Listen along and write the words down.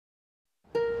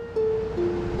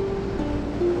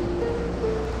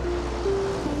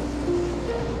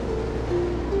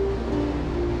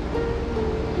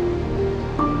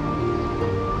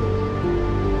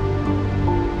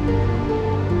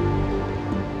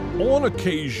On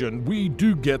occasion, we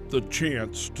do get the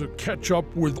chance to catch up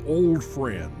with old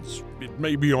friends. It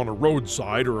may be on a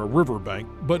roadside or a riverbank,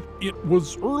 but it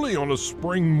was early on a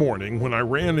spring morning when I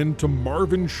ran into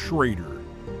Marvin Schroeder.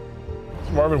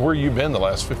 Marvin, where you been the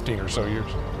last 15 or so years?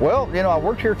 Well, you know, I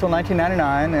worked here till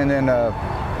 1999, and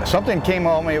then something came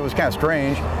on me. It was kind of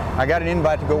strange. I got an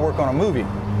invite to go work on a movie.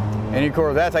 And of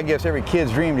course, that's, I guess, every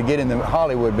kid's dream to get in the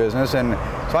Hollywood business. And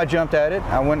so I jumped at it.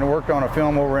 I went and worked on a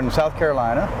film over in South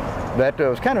Carolina that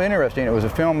was kind of interesting. It was a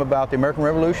film about the American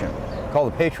Revolution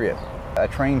called The Patriot. I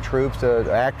trained troops,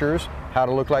 actors, how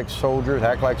to look like soldiers,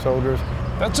 act like soldiers.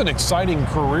 That's an exciting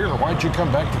career. Why'd you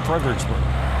come back to Fredericksburg?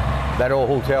 That old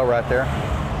hotel right there.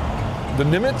 The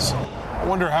Nimitz? I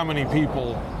wonder how many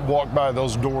people walk by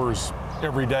those doors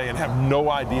every day and have no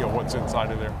idea what's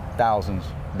inside of there. Thousands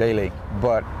daily,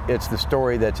 but it's the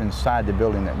story that's inside the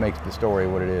building that makes the story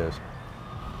what it is.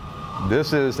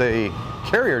 This is a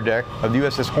carrier deck of the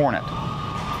USS Hornet.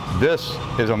 This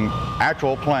is an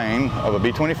actual plane of a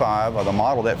B-25 of the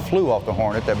model that flew off the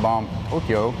Hornet that bombed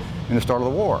Tokyo in the start of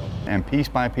the war. And piece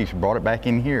by piece, we brought it back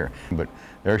in here. But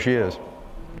there she is.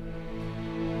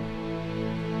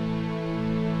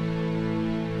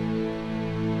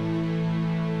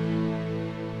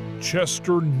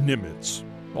 Chester Nimitz.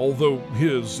 Although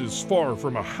his is far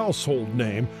from a household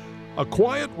name, a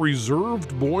quiet,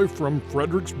 reserved boy from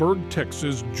Fredericksburg,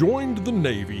 Texas, joined the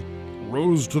Navy,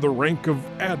 rose to the rank of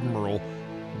admiral,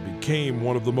 and became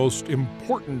one of the most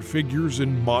important figures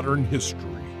in modern history.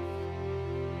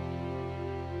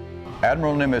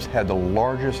 Admiral Nimitz had the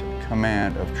largest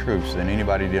command of troops than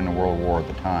anybody did in the World War at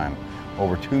the time.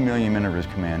 Over 2 million men of his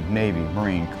command, Navy,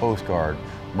 Marine, Coast Guard,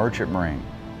 Merchant Marine,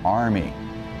 Army.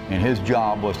 And his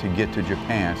job was to get to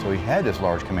Japan, so he had this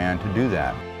large command to do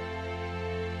that.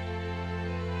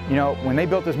 You know, when they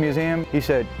built this museum, he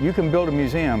said, you can build a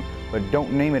museum, but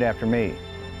don't name it after me.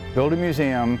 Build a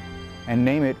museum and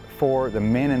name it for the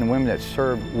men and the women that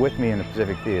served with me in the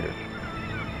Pacific Theater.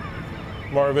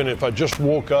 Marvin, if I just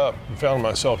woke up and found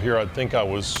myself here, I'd think I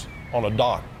was on a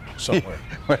dock somewhere.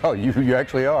 Well, you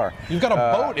actually are. You've got a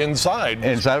boat inside.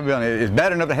 Inside a building. It's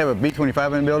bad enough to have a B-25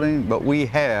 in the building, but we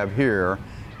have here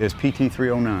is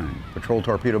PT-309, patrol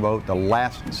torpedo boat, the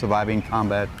last surviving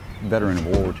combat veteran of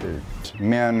World War II.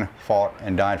 Men fought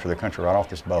and died for their country right off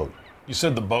this boat. You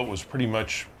said the boat was pretty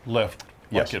much left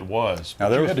like it was. Now,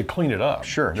 you had to clean it up.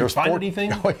 Sure. Did you find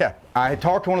anything? Oh, yeah. I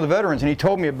talked to one of the veterans, and he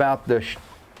told me about the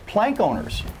plank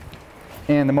owners.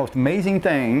 And the most amazing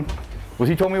thing was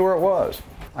he told me where it was.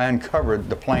 I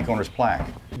uncovered the plank owners plaque.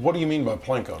 What do you mean by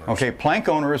plank owners? Okay, plank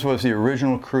owners was the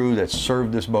original crew that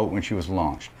served this boat when she was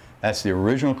launched. That's the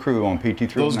original crew on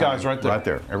PT-309. Those guys right there? Right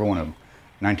there, every one of them.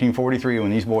 1943, when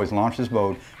these boys launched this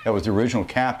boat, that was the original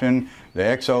captain, the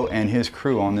XO, and his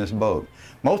crew on this boat.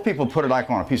 Most people put it like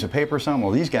on a piece of paper or something.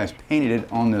 Well, these guys painted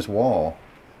it on this wall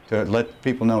to let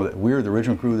people know that we're the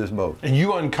original crew of this boat. And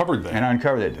you uncovered that? And I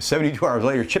uncovered it. 72 hours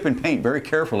later, chipping paint very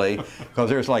carefully, because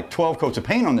there's like 12 coats of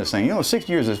paint on this thing. You know,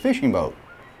 60 years is a fishing boat.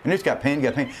 And it's got paint,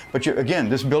 But again,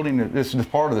 this building, this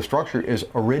part of the structure is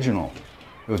original.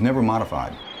 It was never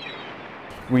modified.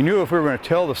 We knew if we were going to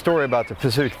tell the story about the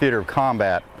Pacific Theater of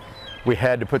Combat, we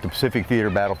had to put the Pacific Theater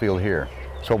battlefield here.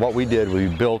 So what we did, we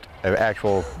built an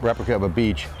actual replica of a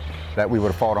beach that we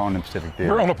would have fought on in the Pacific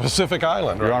Theater. We're on a Pacific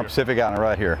island, right? We're on a Pacific island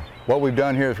right here. What we've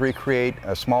done here is recreate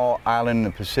a small island in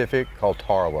the Pacific called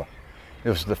Tarawa. It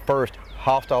was the first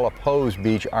hostile opposed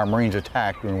beach our Marines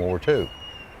attacked during World War II.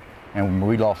 And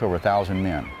we lost over 1,000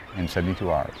 men in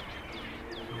 72 hours.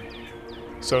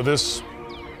 So this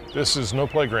is no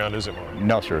playground, is it, Mark?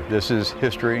 No, sir. This is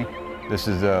history. This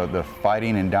is the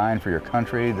fighting and dying for your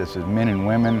country. This is men and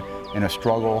women in a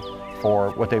struggle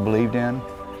for what they believed in.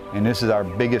 And this is our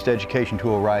biggest education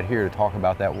tool right here to talk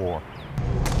about that war.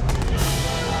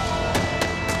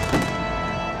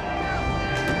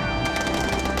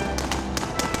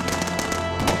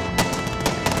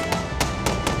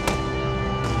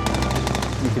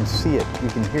 You can see it, you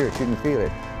can hear it, you can feel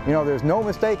it. You know, there's no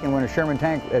mistaking when a Sherman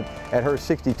tank at her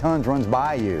 60 tons runs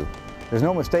by you. There's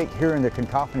no mistake hearing the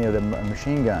cacophony of the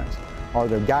machine guns or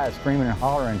the guys screaming and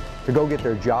hollering to go get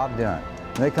their job done.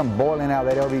 And they come boiling out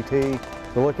of that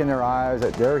LVT, the look in their eyes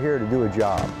that they're here to do a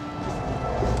job.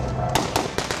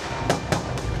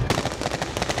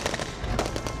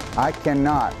 I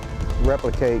cannot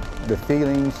replicate the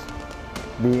feelings,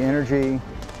 the energy,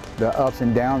 the ups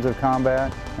and downs of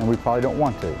combat, and we probably don't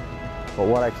want to. But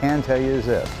what I can tell you is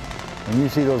this. When you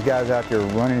see those guys out there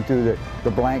running through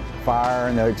the blank fire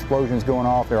and the explosions going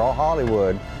off, they're all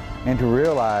Hollywood, and to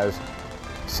realize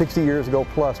 60 years ago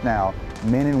plus now,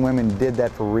 men and women did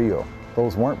that for real.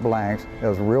 Those weren't blanks,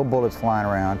 those real bullets flying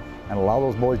around, and a lot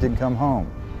of those boys didn't come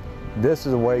home. This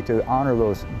is a way to honor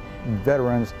those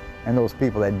veterans and those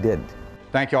people that didn't.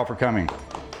 Thank you all for coming.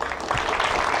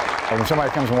 When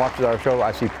somebody comes and watches our show,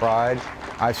 I see pride,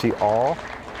 I see awe,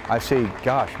 I see,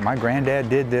 gosh, my granddad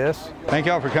did this. Thank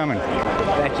you all for coming.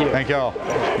 Thank you. Thank you all.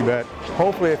 You bet.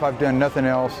 Hopefully, if I've done nothing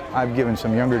else, I've given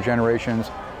some younger generations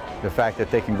the fact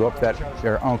that they can go up to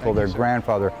their uncle, their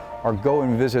grandfather, or go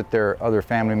and visit their other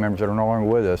family members that are no longer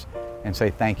with us and say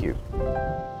thank you.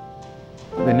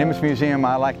 The Nimitz Museum,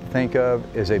 I like to think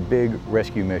of as a big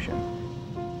rescue mission.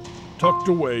 Tucked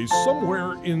away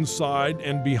somewhere inside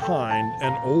and behind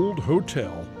an old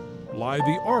hotel lie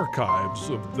the archives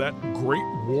of that great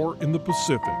war in the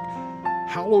Pacific,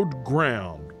 hallowed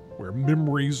ground where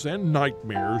memories and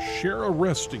nightmares share a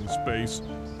resting space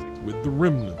with the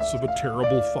remnants of a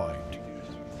terrible fight.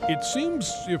 It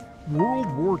seems if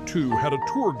World War II had a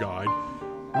tour guide,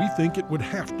 we think it would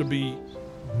have to be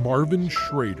Marvin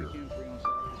Schroeder.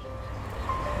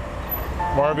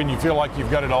 Marvin, you feel like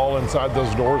you've got it all inside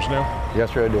those doors now?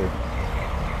 Yes, sir, I do.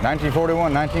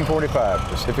 1941, 1945,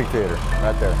 Pacific Theater,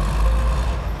 right there.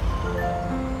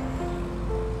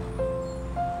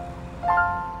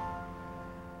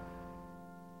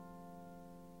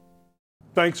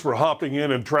 Thanks for hopping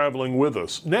in and traveling with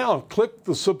us. Now click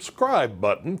the subscribe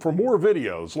button for more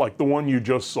videos like the one you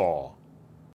just saw.